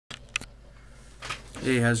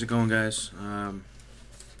Hey, how's it going, guys?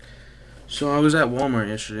 So I was at Walmart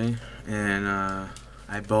yesterday, and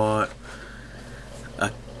I bought a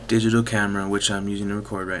digital camera, which I'm using to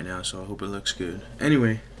record right now. So I hope it looks good.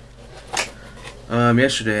 Anyway,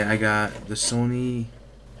 yesterday I got the Sony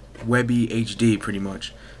Webbie HD, pretty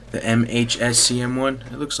much the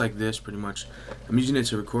mhs-cm1. It looks like this, pretty much. I'm using it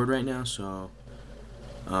to record right now, so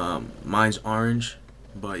mine's orange.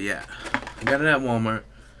 But yeah, I got it at Walmart.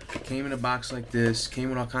 It came in a box like this. Came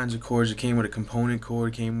with all kinds of cords. It came with a component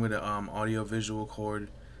cord. Came with a audio visual cord.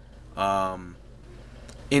 Um,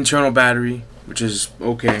 Internal battery, which is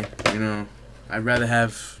okay. I'd rather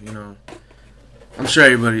have. I'm sure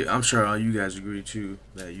everybody. I'm sure all you guys agree too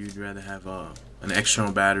that you'd rather have an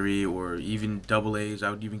external battery or even double A's. I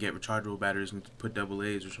would even get rechargeable batteries and put double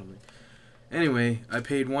A's or something. Anyway, I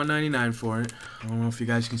paid $1.99 for it. I don't know if you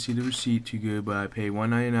guys can see the receipt too good, but I paid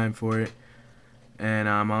 $1.99 for it. And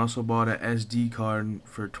I also bought a SD card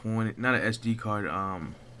for 20. Not an SD card.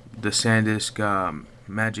 The SanDisk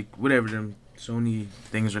Magic, whatever them Sony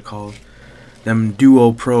things are called. Them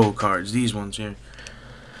Duo Pro cards. These ones here.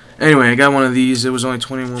 Anyway, I got one of these. It was only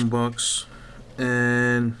 21 bucks,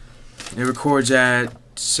 and it records at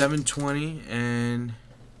 720. And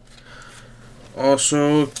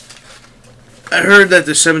also, I heard that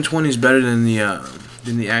the 720 is better than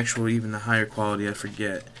the actual, even the higher quality. I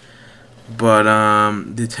forget. But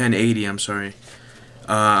the 1080, I'm sorry.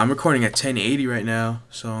 I'm recording at 1080 right now,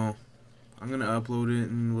 so I'm gonna upload it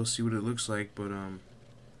and we'll see what it looks like. But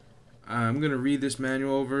I'm gonna read this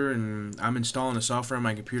manual over, and I'm installing the software on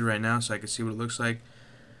my computer right now so I can see what it looks like.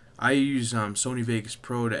 I use Sony Vegas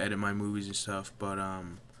Pro to edit my movies and stuff, but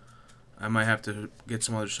I might have to get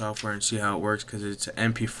some other software and see how it works because it's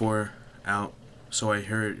an MP4 out. So I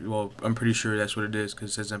heard. Well, I'm pretty sure that's what it is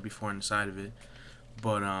because it says MP4 on the side of it.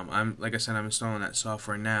 But like I said, I'm installing that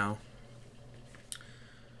software now.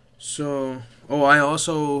 So, I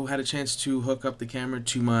also had a chance to hook up the camera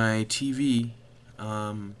to my TV.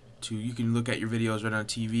 You can look at your videos right on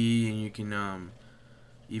TV, and you can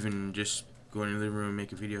even just go in the living room and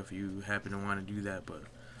make a video if you happen to want to do that. But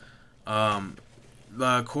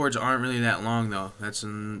the cords aren't really that long though. That's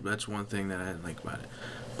one thing that I didn't like about it.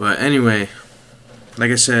 But anyway, like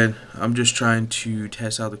I said, I'm just trying to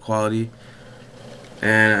test out the quality.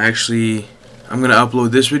 And actually, I'm going to upload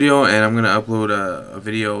this video, and I'm going to upload a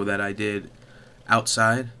video that I did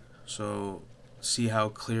outside. So, see how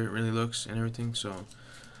clear it really looks and everything. So,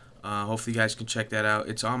 hopefully you guys can check that out.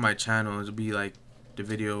 It's on my channel. It'll be like the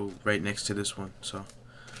video right next to this one. So,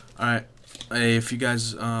 alright. If you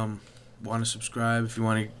guys want to subscribe, if you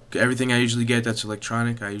want to, everything I usually get that's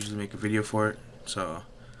electronic, I usually make a video for it. So,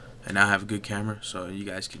 and I have a good camera, so you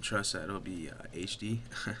guys can trust that it'll be HD.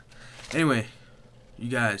 Anyway. You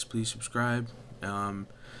guys, please subscribe.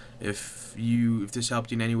 If this helped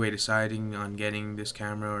you in any way deciding on getting this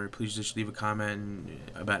camera, or please just leave a comment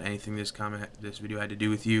about anything this video had to do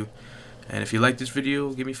with you. And if you like this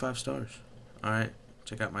video, give me 5 stars. All right,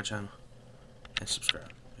 check out my channel and subscribe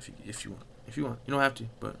if you want. If you want, you don't have to,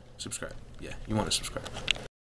 but subscribe. Yeah, you want to subscribe.